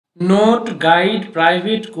Note, guide,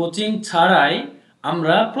 private coaching ছাড়াই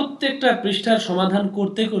আমরা প্রত্যেকটা পৃষ্ঠার সমাধান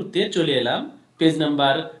করতে করতে চলে এলাম পেজ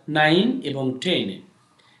নাম্বার 9 এবং 10-এ।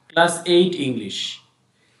 Class 8 English.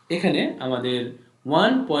 এখানে আমাদের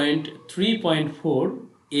 1.3.4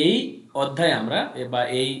 এই অধ্যায় আমরা বা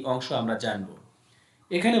এই অংশ আমরা জানব।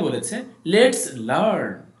 এখানে বলেছে লেটস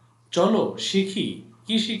লার্ন, চলো শিখি।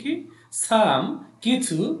 কি শিখি? সাম,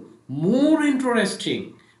 কিছু, মোর ইন্টারেস্টিং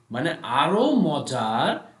মানে আরো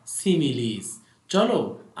মজার, সিমিলিস, চলো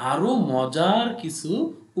আরো মজার কিছু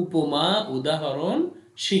উপমা উদাহরণ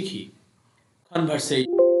শিখি।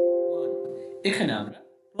 কনভারসেশন। এখানে আমরা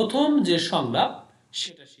প্রথম যে সংলাপ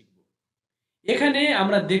সেটা শিখব। এখানে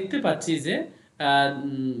আমরা দেখতে পাচ্ছি যে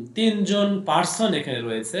তিনজন পার্সন এখানে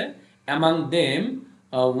রয়েছে। Among them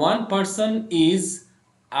one person is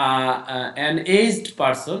an aged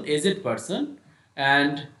person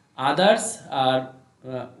and others R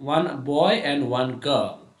one boy and one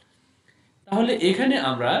girl. তাহলে এখানে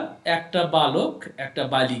আমরা একটা বালক, একটা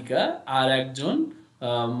বালিকা আর একজন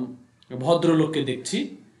ভদ্রলোককে দেখছি।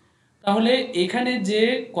 তাহলে এখানে যে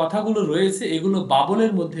কথাগুলো রয়েছে এগুলো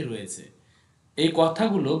বাবলের মধ্যে রয়েছে। এই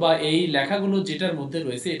কথাগুলো বা এই লেখাগুলো যেটার মধ্যে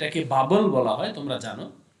রয়েছে এটাকে বাবল বলা হয়, তোমরা জানো।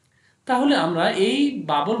 তাহলে আমরা এই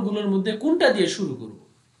বাবলগুলোর মধ্যে কোনটা দিয়ে শুরু করব?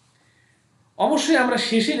 অবশ্যই আমরা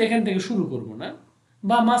শেষের এখান থেকে শুরু করব না,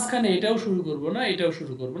 বা মাঝখানে এটাও শুরু করব না, এটাও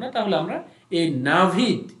শুরু করব না। তাহলে আমরা এই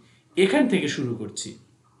নাভিদ এখান থেকে শুরু করছি।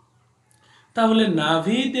 তাহলে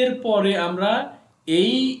নাভিদের পরে আমরা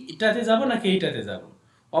এইটাতে যাব নাকি এইটাতে যাব?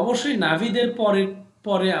 অবশ্যই নাভিদের পরে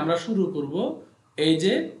পরে আমরা শুরু করব এই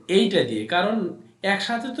যে এইটা দিয়ে, কারণ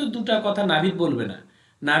একসাথে তো দুটা কথা নাভিদ বলবে না।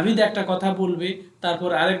 নাভিদ একটা কথা বলবে, তারপর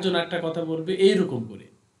আরেকজন একটা কথা বলবে, এইরকম করে।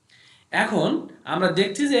 এখন আমরা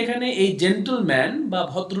দেখছি যে এখানে এই জেন্টলম্যান বা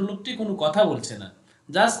ভদ্রলোকটি কোনো কথা বলছে না,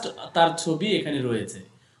 জাস্ট তার ছবি এখানে রয়েছে।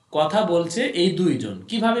 কথা বলছে এই দুইজন।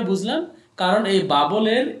 কিভাবে বুঝলাম? কারণ এই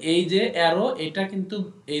বাবলের এই যে অ্যারো, এটা কিন্তু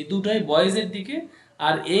এই দুটাই বয়েজের দিকে,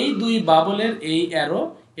 আর এই দুই বাবলের এই অ্যারো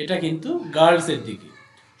এটা কিন্তু গার্লসের দিকে।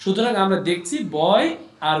 সুতরাং আমরা দেখছি বয়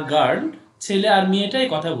আর গার্ল, ছেলে আর মেয়েটাই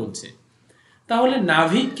কথা বলছে। তাহলে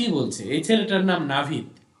নাভিদ কি বলছে? এই ছেলেটার নাম নাভিদ,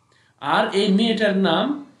 আর এই মেয়েটার নাম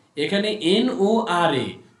এখানে NORA।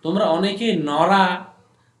 তোমরা অনেকে নরা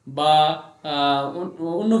বা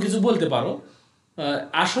অন্য কিছু বলতে পারো।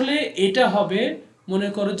 আসলে এটা হবে, মনে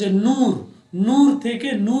করো যে নূর, নূর থেকে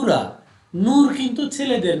নূরা। নূর কিন্তু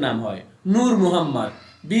ছেলেদের নাম হয়, নূর মুহাম্মদ,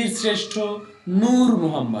 বীর শ্রেষ্ঠ নূর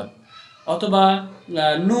মুহাম্মদ, অথবা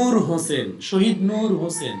নূর হোসেন, শহীদ নূর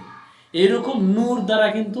হোসেন। এরকম নূর দ্বারা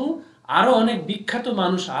কিন্তু আরো অনেক বিখ্যাত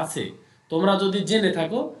মানুষ আছে। তোমরা যদি জেনে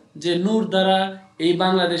থাকো যে নূর দ্বারা এই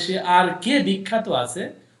বাংলাদেশে আর কে বিখ্যাত আছে,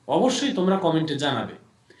 অবশ্যই তোমরা কমেন্টে জানাবে।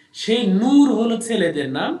 সেই নূর হলো ছেলেদের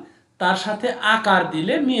নাম, তার সাথে আকার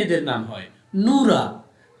দিলে মেয়েদের নাম হয় নূরা।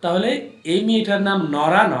 তাহলে এই মেয়েটার নাম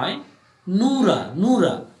নরা নয়, নূরা,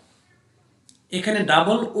 নূরা। এখানে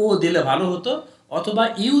ডাবল ও দিলে ভালো হতো, অথবা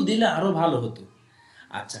ইউ দিলে আরো ভালো হতো।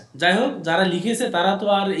 আচ্ছা, যাই হোক, যারা লিখেছে তারা তো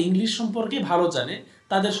আর ইংলিশ সম্পর্কে ভালো জানে,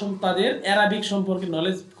 তাদের অ্যারাবিক সম্পর্কে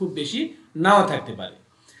নলেজ খুব বেশি নাও থাকতে পারে।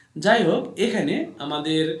 যাই হোক, এখানে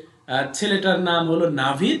আমাদের ছেলেটার নাম হলো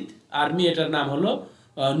নাভিদ আর মেয়েটার নাম হলো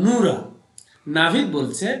নূরা। নাভিদ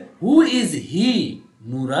বলছে হু ইজ হি?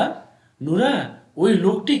 নূরা, নূরা ওই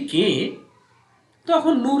লোকটি কে?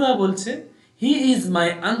 তখন নূরা বলছে হি ইজ মাই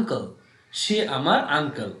আঙ্কল, সে আমার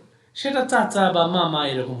আঙ্কল। সেটা চাচা বা মামা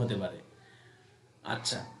এরকম হতে পারে।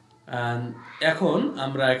 আচ্ছা, এখন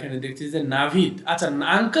আমরা এখানে দেখছি যে নাভিদ, আচ্ছা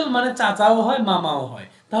আঙ্কেল মানে চাচাও হয় মামাও হয়।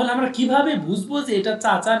 তাহলে আমরা কিভাবে বুঝবো যে এটা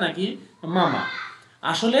চাচা নাকি মামা?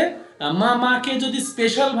 আসলে মামাকে যদি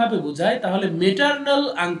স্পেশাল ভাবে বোঝায় তাহলে মেটারনাল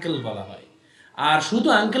আঙ্কেল বলা হয়, আর শুধু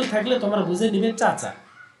আঙ্কেল থাকলে তোমরা বুঝে নিবে চাচা।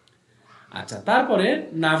 আচ্ছা, তারপরে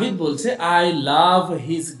নাভিদ বলছে আই লাভ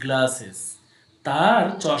হিজ গ্লাসেস, তার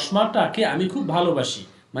চশমাটাকে আমি খুব ভালোবাসি,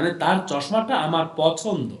 মানে তার চশমাটা আমার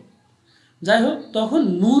পছন্দ। যাই হোক, তখন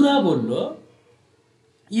নূরা বলল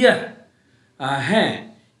ইয়া, হ্যাঁ,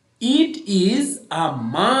 it is a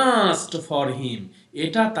must for him,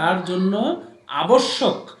 এটা তার জন্য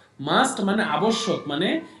আবশ্যক। মাস্ট মানে আবশ্যক, মানে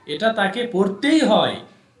এটা তাকে পড়তেই হয়।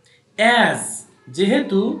 অ্যাজ,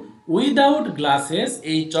 যেহেতু, উইদাউট গ্লাসেস,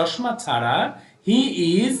 এই চশমা ছাড়া, he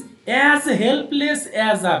is as helpless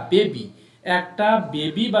as a baby, একটা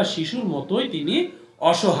বেবি বা শিশুর মতোই তিনি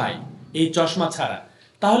অসহায় এই চশমা ছাড়া।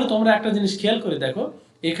 তাহলে তোমরা একটা জিনিস খেয়াল করে দেখো,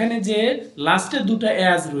 এখানে যে লাস্টে দুটো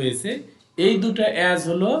অ্যাজ রয়েছে, এই দুটো অ্যাজ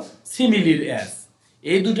হলো সিমিলির অ্যাজ।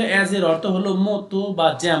 এই দুটো অ্যাজের অর্থ হলো মতো বা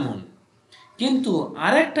যেমন। কিন্তু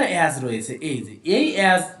আরেকটা অ্যাজ রয়েছে, এই যে এই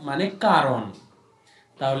অ্যাজ মানে কারণ।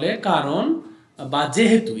 তাহলে কারণ বা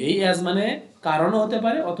যেহেতু, এই অ্যাজ মানে কারণও হতে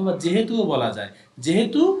পারে অথবা যেহেতুও বলা যায়,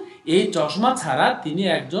 যেহেতু এই চশমা ছাড়া তিনি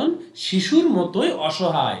একজন শিশুর মতোই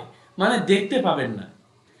অসহায়, মানে দেখতে পাবেন না।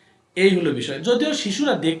 এই হলো বিষয়। যদিও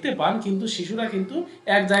শিশুরা দেখতে পান, কিন্তু শিশুরা কিন্তু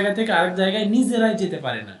এক জায়গা থেকে আরেক জায়গায় নিজেরাই যেতে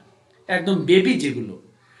পারে না, একদম বেবি যেগুলো।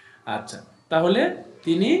 আচ্ছা, তাহলে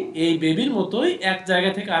তিনি এই বেবির মতোই এক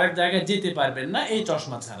জায়গা থেকে আরেক জায়গায় যেতে পারবেন না এই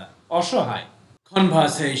চশমা ছাড়া, অসহায়।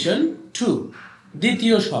 কনভারসেশন 2,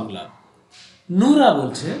 দ্বিতীয় সংলাপ। নূরা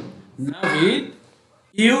বলছে, Navid,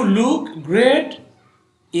 you look great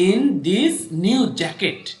in this new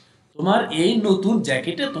jacket. তোমার এই নতুন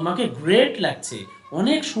জ্যাকেটে তোমাকে গ্রেট লাগছে,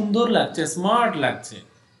 অনেক সুন্দর লাগছে, স্মার্ট লাগছে।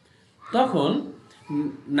 তখন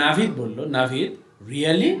নাভিদ বলল, নাভিদ,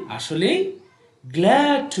 রিয়েলি, আসলেই?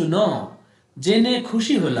 গ্ল্যাড টু নো, জেনে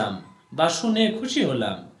খুশি হলাম বা শুনে খুশি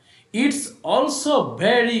হলাম। ইটস অলসো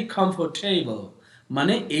ভেরি কমফোর্টেবল,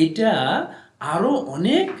 মানে এইটা আরো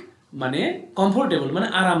অনেক, মানে কমফোর্টেবল মানে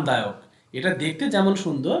আরামদায়ক। এটা দেখতে যেমন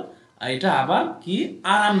সুন্দর, আর এটা আবার কি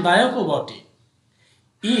আরামদায়কও বটে।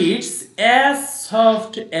 It's as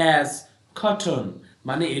soft as cotton,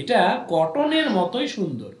 মানে এটা কটনের মতোই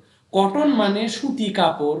সুন্দর। কটন মানে সুতি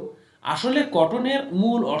কাপড়। আসলে কটনের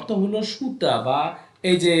মূল অর্থ হলো সুতা, বা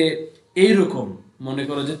এই যে এইরকম মনে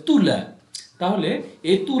করো যে তুলা। তাহলে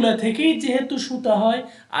এই তুলা থেকেই যেহেতু সুতা হয়,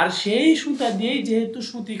 আর সেই সুতা দিয়েই যেহেতু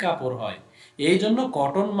সুতি কাপড় হয়, এই জন্য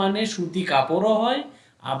কটন মানে সুতি কাপড়ও হয়,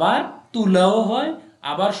 আবার তুলাও হয়,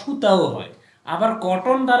 আবার সুতাও হয়। আবার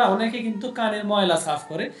কটন দ্বারা অনেকে কিন্তু কানের ময়লা সাফ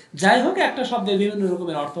করে। যাই হোক, একটা শব্দের বিভিন্ন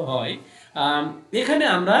রকমের অর্থ হয়। এখানে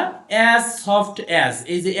আমরা অ্যাজ সফট অ্যাজ,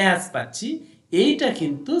 এই যে অ্যাজ পাচ্ছি, এইটা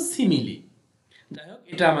কিন্তু সিমিলি। যাই হোক,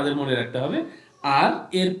 এটা আমাদের মনে রাখতে হবে। আর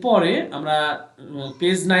এরপরে আমরা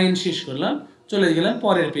পেজ 9 শেষ করলাম, চলে গেলাম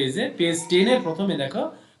পরের পেজে, পেজ 10 এর প্রথমে দেখো,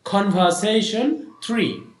 কনভারসেশন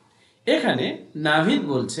 3। এখানে নাভিদ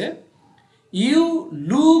বলছে, ইউ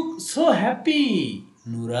লুক সো হ্যাপি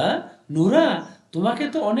নূরা, নূরা, তোমাকে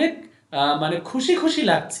তো অনেক মানে খুশি খুশি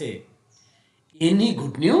লাগছে। এনি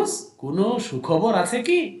গুড নিউজ, কোনো সুখবর আছে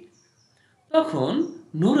কি? তখন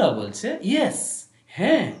নূরা বলছে, ইয়েস,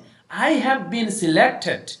 হ্যাঁ, আই হ্যাভ বিন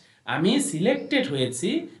সিলেক্টেড, আমি সিলেক্টেড হয়েছি,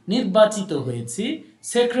 নির্বাচিত হয়েছি,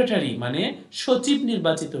 সেক্রেটারি মানে সচিব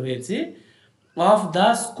নির্বাচিত হয়েছি, of the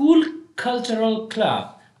school cultural club,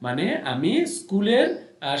 মানে আমি স্কুলের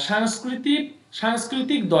সাংস্কৃতিক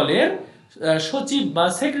সাংস্কৃতিক দলের সচিব বা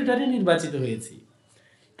সেক্রেটারি নির্বাচিত হয়েছি।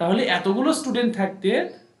 তাহলে এতগুলো স্টুডেন্ট থাকতে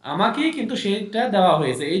আমাকেই কিন্তু সেটা দেওয়া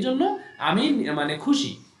হয়েছে, এই জন্য আমি মানে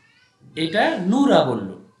খুশি। এটা নূরা বলল।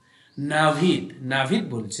 নাভিদ, নাভিদ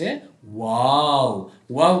বলছে, ওয়াও,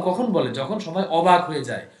 ওয়াও কখন বলে? যখন সবাই অবাক হয়ে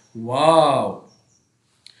যায়। ওয়াও,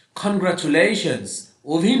 কনগ্রাচুলেশনস,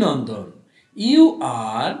 অভিনন্দন। You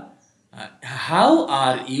R, how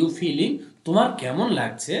are you feeling, তোমার কেমন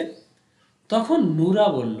লাগছে? তখন নূরা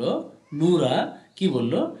বলল, নূরা কি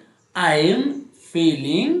বলল? I am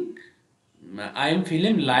feeling, I am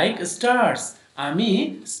feeling like stars, আমি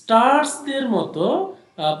স্টার্সদের মতো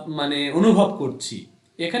মানে অনুভব করছি।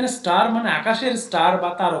 এখানে স্টার মানে আকাশের স্টার বা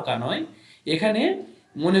তারকা নয়। এখানে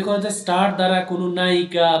মনে করো যে স্টার দ্বারা কোনো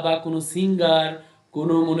নায়িকা বা কোনো সিঙ্গার,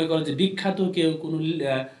 কোনো মনে করো যে বিখ্যাত কেউ, কোনো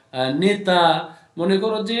নেতা, মনে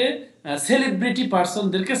করো যে সেলিব্রিটি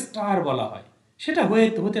পার্সনদেরকে স্টার বলা হয়। সেটা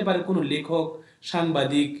হতে পারে কোনো লেখক,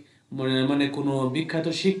 সাংবাদিক, মানে কোনো বিখ্যাত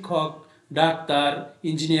শিক্ষক, ডাক্তার,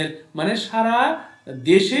 ইঞ্জিনিয়ার, মানে সারা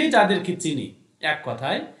দেশে যাদেরকে চিনি, এক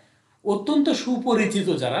কথায় অত্যন্ত সুপরিচিত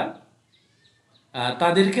যারা,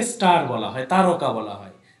 তাদেরকে স্টার বলা হয়, তারকা বলা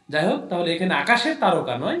হয়। যাই হোক, তাহলে এখানে আকাশের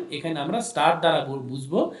তারকা নয়, এখানে আমরা স্টার দ্বারা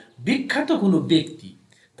বুঝবো বিখ্যাত কোনো ব্যক্তি।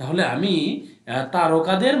 তাহলে আমি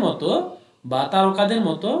তারকাদের মতো বা তারকাদের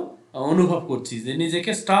মতো অনুভব করছি যে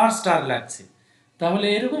নিজেকে স্টার স্টার লাগছে। তাহলে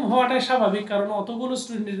এরকম হওয়াটাই স্বাভাবিক, কারণ অতগুলো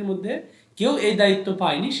স্টুডেন্টের মধ্যে কেউ এই দায়িত্ব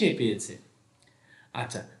পায়নি, সে পেয়েছে।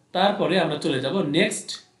 আচ্ছা, তারপরে আমরা চলে যাব নেক্সট,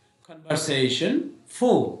 কনভারসেশন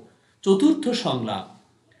 4, চতুর্থ সংলাপ।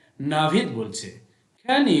 নাভিদ বলছে,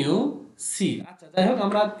 ক্যান ইউ সি। আচ্ছা, যাই হোক,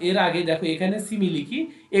 আমরা এর আগে দেখো এখানে সিমিলি কি,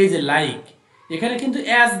 এই যে লাইক, এখানে কিন্তু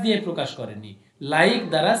অ্যাজ দিয়ে প্রকাশ করেনি, লাইক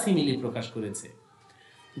দ্বারা সিমিলি প্রকাশ করেছে।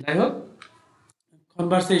 যাই হোক,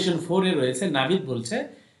 কনভারসেশন 4 এ রয়েছে, নাভিদ বলছে,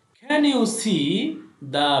 can you C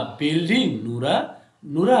the building নূরা,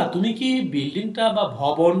 নূরা, তুমি কি বিল্ডিংটা বা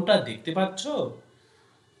ভবনটা দেখতে পাচ্ছ?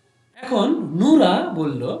 এখন নূরা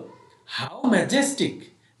বলল, হাউ ম্যাজেস্টিক।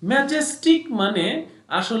 ম্যাজেস্টিক মানে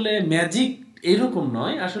আসলে ম্যাজিক এরকম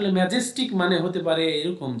নয়, আসলে ম্যাজেস্টিক মানে হতে পারে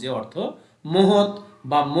এরকম যে অর্থ মহৎ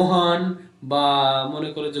বা মহান, বা মনে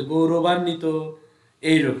করো যে গৌরবান্বিত,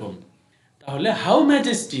 এইরকম। তাহলে হাউ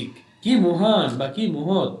ম্যাজেস্টিক, কি মহান বা কি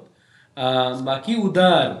মহৎ, বা কি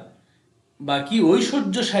উদার বা কি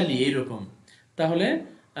ঐশ্বর্যশালী, এইরকম। তাহলে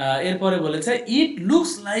এরপরে বলেছে it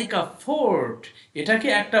looks like a fort, এটাকে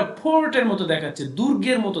একটা ফোর্টের মতো দেখাচ্ছে,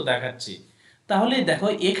 দুর্গের মতো দেখাচ্ছে। তাহলে দেখো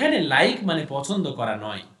এখানে লাইক মানে পছন্দ করা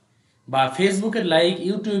নয়, বা ফেসবুকের লাইক,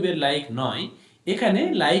 ইউটিউবের লাইক নয়। এখানে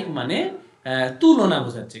লাইক মানে তুলনা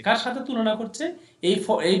বোঝাচ্ছে। কার সাথে তুলনা করছে?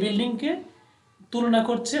 এই বিল্ডিংকে তুলনা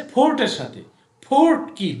করছে ফোর্টের সাথে। ফোর্ট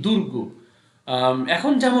কি? দুর্গ।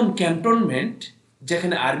 এখন যেমন ক্যান্টনমেন্ট,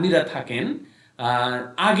 যেখানে আর্মিরা থাকেন,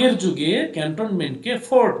 আগের যুগে ক্যান্টনমেন্টকে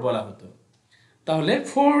ফোর্ট বলা হতো। তাহলে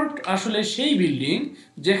ফোর্ট আসলে সেই বিল্ডিং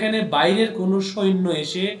যেখানে বাইরের কোনো সৈন্য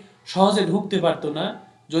এসে সহজে ঢুকতে পারতো না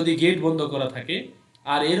যদি গেট বন্ধ করা থাকে।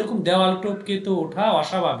 আর এরকম দেওয়াল টপকে তো ওঠা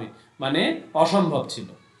অস্বাভাবিক, মানে অসম্ভব ছিল।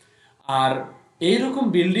 আর এইরকম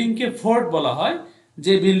বিল্ডিংকে ফোর্ট বলা হয়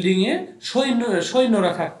যে বিল্ডিংয়ে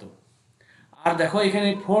সৈন্যরা থাকতো। আর দেখো এখানে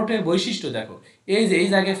ফোর্টের বৈশিষ্ট্য দেখো, এই যে এই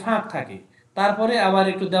জায়গায় ফাঁক থাকে, তারপরে আবার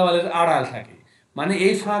একটু দেওয়ালের আড়াল থাকে, মানে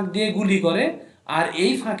এই ফাঁক দিয়ে গুলি করে আর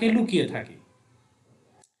এই ফাঁকে লুকিয়ে থাকে।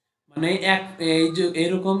 মানে এই যে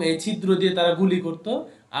এরকম এই ছিদ্র দিয়ে তারা গুলি করত,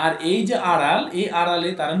 আর এই যে আড়াল, এই আড়ালে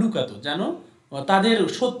তারা লুকাতো যেন তাদের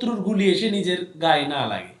শত্রুর গুলি এসে নিজের গায়ে না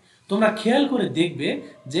লাগে। তোমরা খেয়াল করে দেখবে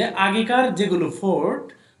যে আগেকার যেগুলো ফোর্ট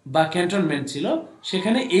বা ক্যান্টনমেন্ট ছিল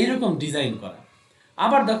সেখানে এইরকম ডিজাইন করা।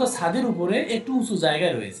 আবার দেখো ছাদের উপরে একটু উঁচু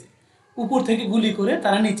জায়গায় রয়েছে, উপর থেকে গুলি করে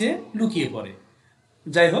তারা নিচে লুকিয়ে পড়ে।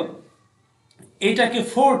 যাই হোক, এইটাকে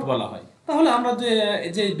ফোর্ট বলা হয়। তাহলে আমরা যে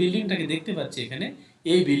যে বিল্ডিংটাকে দেখতে পাচ্ছি এখানে,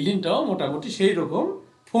 এই বিল্ডিংটাও মোটামুটি সেই রকম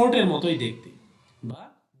ফোর্টের মতোই দেখতে, বা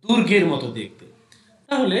দুর্গের মতো দেখতে।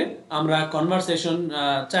 তাহলে আমরা কনভারসেশন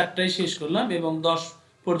 4টায় শেষ করলাম এবং 10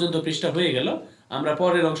 পর্যন্ত পৃষ্ঠা হয়ে গেল। আমরা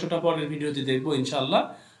পরের অংশটা পরের ভিডিওতে দেখবো ইনশাল্লাহ।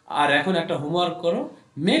 আর এখন একটা হোমওয়ার্ক করো,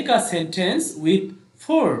 make a sentence with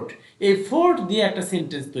fort. এই ফোর্ট দিয়ে একটা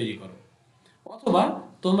সেন্টেন্স তৈরি করো। অথবা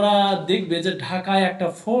তোমরা দেখবে যে ঢাকায় একটা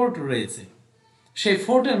ফোর্ট রয়েছে, সেই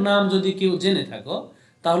ফোর্টের নাম যদি কেউ জেনে থাকো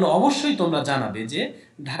তাহলে অবশ্যই তোমরা জানাবে যে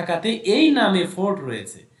ঢাকাতে এই নামে ফোর্ট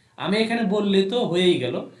রয়েছে। আমি এখানে বললে তো হয়েই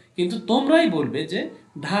গেল, কিন্তু তোমরাই বলবে যে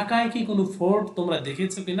ঢাকায় কি কোনো ফোর্ট তোমরা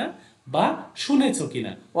দেখেছো কিনা বা শুনেছো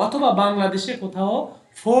কিনা, অথবা বাংলাদেশে কোথাও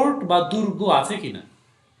ফোর্ট বা দুর্গ আছে কিনা,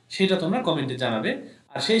 সেটা তোমরা কমেন্টে জানাবে।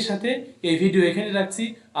 আর সেই সাথে এই ভিডিও এখানে রাখছি।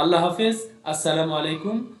 আল্লাহ হাফেজ। আসসালামু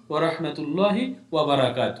আলাইকুম ওয়া রাহমাতুল্লাহি ওয়া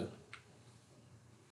বারাকাতুহু।